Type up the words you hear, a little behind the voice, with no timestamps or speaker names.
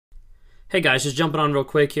Hey guys, just jumping on real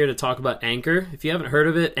quick here to talk about Anchor. If you haven't heard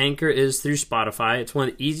of it, Anchor is through Spotify. It's one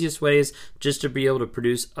of the easiest ways just to be able to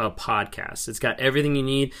produce a podcast. It's got everything you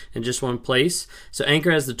need in just one place. So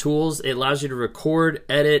Anchor has the tools. It allows you to record,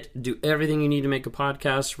 edit, do everything you need to make a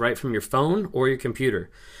podcast right from your phone or your computer.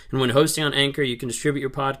 And when hosting on Anchor, you can distribute your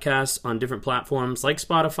podcasts on different platforms like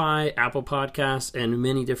Spotify, Apple Podcasts, and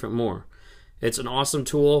many different more. It's an awesome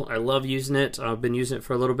tool. I love using it. I've been using it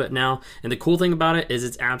for a little bit now. And the cool thing about it is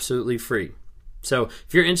it's absolutely free. So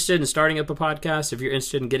if you're interested in starting up a podcast, if you're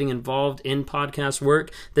interested in getting involved in podcast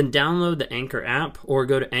work, then download the Anchor app or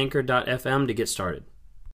go to anchor.fm to get started.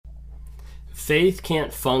 Faith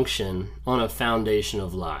can't function on a foundation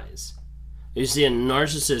of lies. You see, a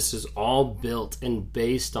narcissist is all built and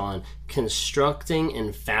based on constructing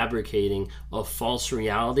and fabricating a false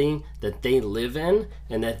reality that they live in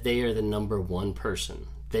and that they are the number one person.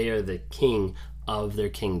 They are the king of their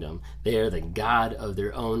kingdom. They are the God of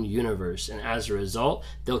their own universe. And as a result,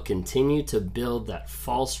 they'll continue to build that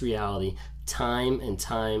false reality time and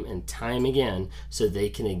time and time again so they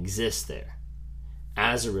can exist there.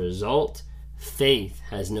 As a result, faith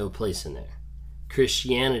has no place in there.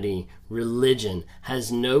 Christianity, religion,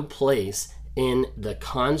 has no place in the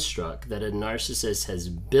construct that a narcissist has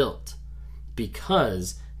built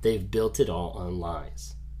because they've built it all on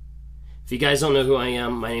lies. If you guys don't know who I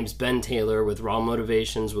am, my name's Ben Taylor with Raw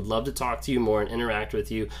Motivations. Would love to talk to you more and interact with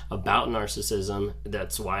you about narcissism.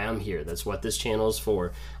 That's why I'm here. That's what this channel is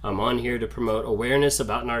for. I'm on here to promote awareness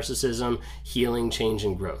about narcissism, healing, change,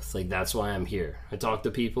 and growth. That's why I'm here. I talk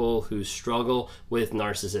to people who struggle with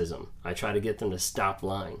narcissism. I try to get them to stop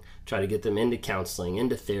lying, try to get them into counseling,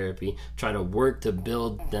 into therapy, try to work to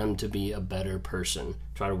build them to be a better person,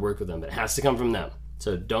 try to work with them. But it has to come from them.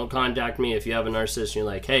 So don't contact me if you have a narcissist and you're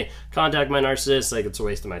like, hey, contact my narcissist. It's a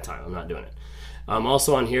waste of my time. I'm not doing it. I'm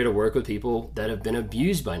also on here to work with people that have been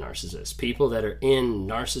abused by narcissists, people that are in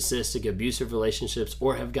narcissistic abusive relationships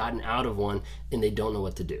or have gotten out of one and they don't know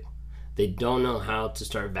what to do. They don't know how to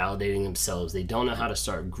start validating themselves. They don't know how to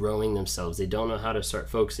start growing themselves. They don't know how to start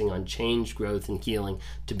focusing on change, growth, and healing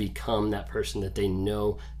to become that person that they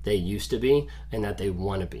know they used to be and that they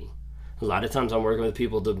want to be. A lot of times I'm working with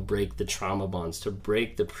people to break the trauma bonds, to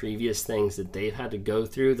break the previous things that they've had to go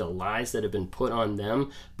through, the lies that have been put on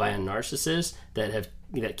them by a narcissist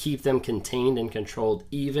that keep them contained and controlled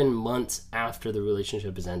even months after the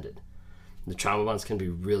relationship has ended. The trauma bonds can be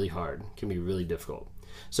really hard, can be really difficult.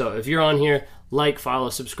 So if you're on here, like, follow,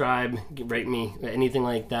 subscribe, rate me, anything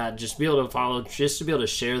like that, just be able to follow, just to be able to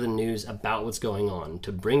share the news about what's going on,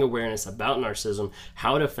 to bring awareness about narcissism,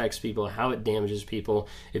 how it affects people, how it damages people.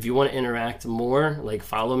 If you want to interact more,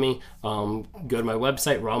 follow me, go to my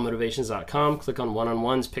website, rawmotivations.com, click on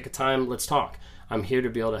one-on-ones, pick a time, let's talk. I'm here to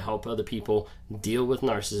be able to help other people deal with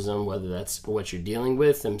narcissism, whether that's what you're dealing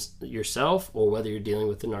with yourself or whether you're dealing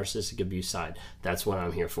with the narcissistic abuse side. That's what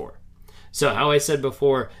I'm here for. So how I said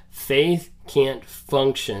before, faith can't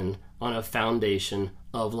function on a foundation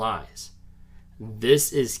of lies.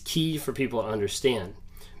 This is key for people to understand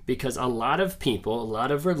because a lot of people, a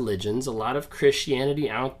lot of religions, a lot of Christianity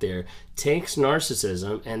out there takes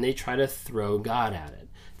narcissism and they try to throw God at it.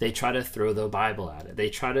 They try to throw the Bible at it. They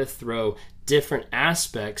try to throw different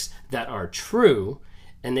aspects that are true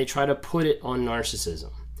and they try to put it on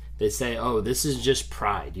narcissism. They say, oh, this is just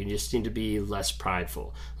pride. You just need to be less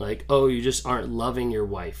prideful. Oh, you just aren't loving your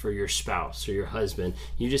wife or your spouse or your husband.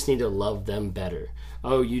 You just need to love them better.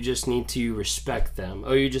 Oh, you just need to respect them.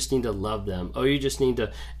 Oh, you just need to love them. Oh, you just need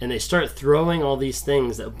to... And they start throwing all these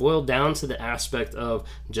things that boil down to the aspect of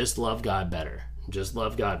just love God better. Just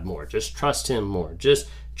love God more. Just trust Him more. Just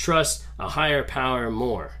trust a higher power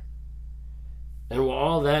more. And while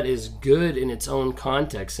all that is good in its own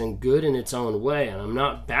context and good in its own way, and I'm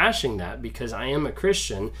not bashing that because I am a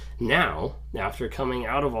Christian now, after coming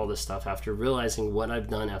out of all this stuff, after realizing what I've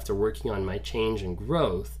done, after working on my change and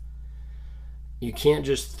growth, you can't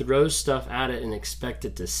just throw stuff at it and expect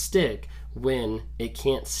it to stick when it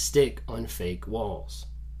can't stick on fake walls.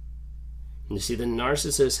 And you see, the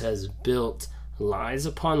narcissist has built lies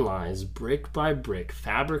upon lies, brick by brick,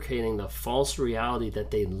 fabricating the false reality that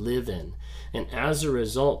they live in. And as a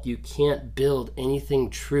result, you can't build anything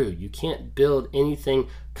true. You can't build anything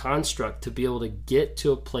construct to be able to get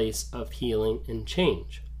to a place of healing and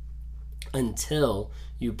change until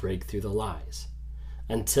you break through the lies.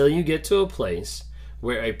 Until you get to a place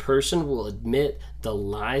where a person will admit the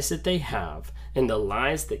lies that they have and the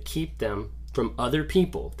lies that keep them from other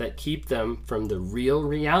people, that keep them from the real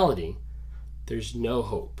reality, there's no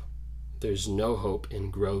hope. There's no hope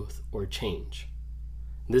in growth or change.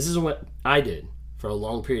 This is what I did for a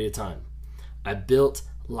long period of time. I built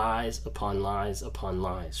lies upon lies upon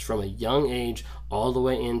lies. From a young age all the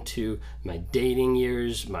way into my dating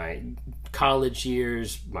years, my college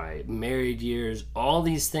years, my married years, all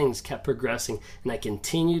these things kept progressing, and I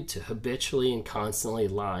continued to habitually and constantly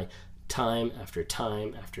lie time after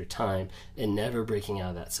time after time, and never breaking out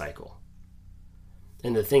of that cycle.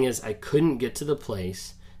 And the thing is, I couldn't get to the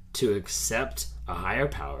place to accept a higher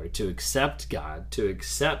power, to accept God, to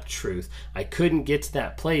accept truth. I couldn't get to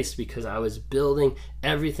that place because I was building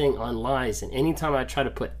everything on lies. And anytime I try to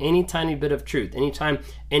put any tiny bit of truth, anytime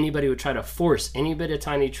anybody would try to force any bit of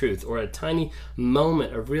tiny truth or a tiny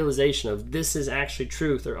moment of realization of this is actually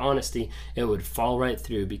truth or honesty, it would fall right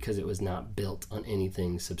through because it was not built on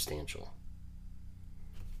anything substantial.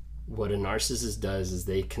 What a narcissist does is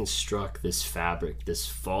they construct this fabric, this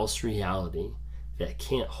false reality that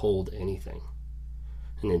can't hold anything.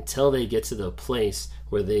 And until they get to the place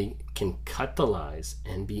where they can cut the lies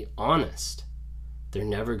and be honest, they're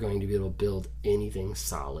never going to be able to build anything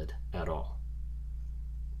solid at all.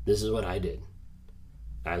 This is what I did.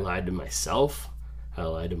 I lied to myself. I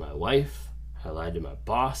lied to my wife. I lied to my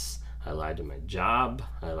boss. I lied to my job.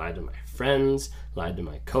 I lied to my friends. Lied to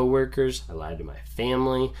my coworkers. I lied to my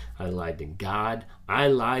family. I lied to God. I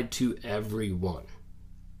lied to everyone.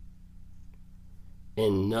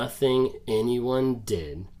 And nothing anyone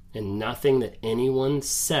did and nothing that anyone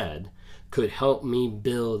said could help me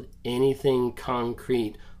build anything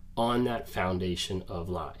concrete on that foundation of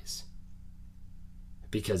lies.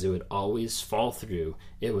 Because it would always fall through,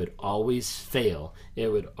 it would always fail, it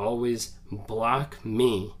would always block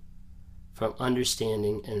me from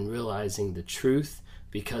understanding and realizing the truth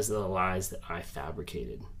because of the lies that I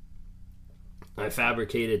fabricated. I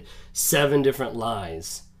fabricated 7 different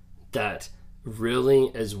lies that really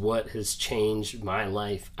is what has changed my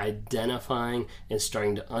life, identifying and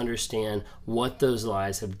starting to understand what those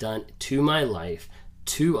lies have done to my life,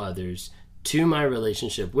 to others, to my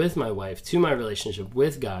relationship with my wife, to my relationship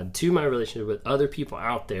with God, to my relationship with other people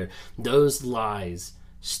out there. Those lies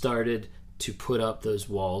started to put up those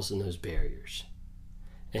walls and those barriers.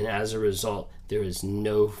 And as a result, there is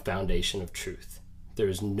no foundation of truth. There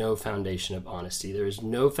is no foundation of honesty. There is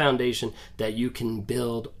no foundation that you can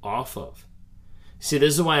build off of. See,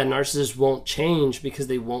 this is why a narcissist won't change, because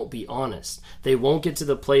they won't be honest. They won't get to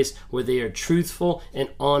the place where they are truthful and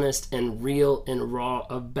honest and real and raw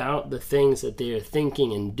about the things that they are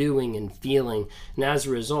thinking and doing and feeling. And as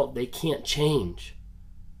a result, they can't change.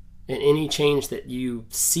 And any change that you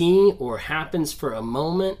see or happens for a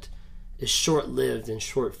moment is short-lived and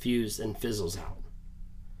short-fused and fizzles out.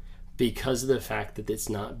 Because of the fact that it's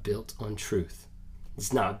not built on truth.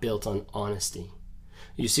 It's not built on honesty.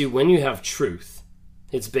 You see, when you have truth,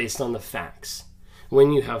 it's based on the facts.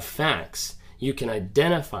 When you have facts, you can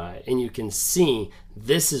identify and you can see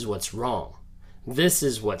this is what's wrong. This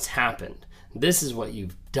is what's happened. This is what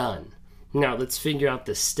you've done. Now let's figure out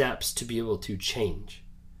the steps to be able to change.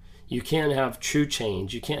 You can't have true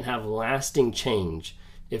change. You can't have lasting change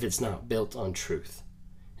if it's not built on truth,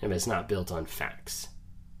 if it's not built on facts.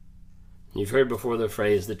 You've heard before the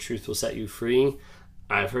phrase, the truth will set you free.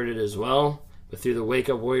 I've heard it as well. But through the Wake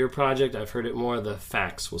Up Warrior Project, I've heard it more, the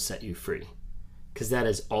facts will set you free. Because that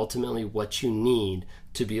is ultimately what you need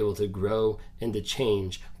to be able to grow and to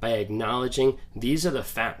change, by acknowledging these are the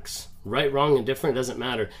facts. Right, wrong, and different, doesn't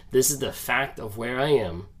matter. This is the fact of where I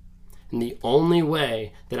am. And the only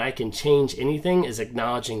way that I can change anything is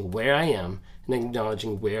acknowledging where I am and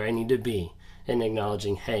acknowledging where I need to be. And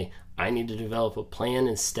acknowledging, hey, I need to develop a plan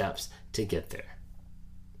and steps to get there.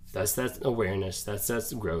 That's awareness,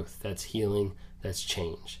 that's growth, that's healing, that's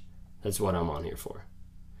change. That's what I'm on here for.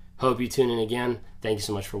 Hope you tune in again. Thank you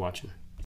so much for watching.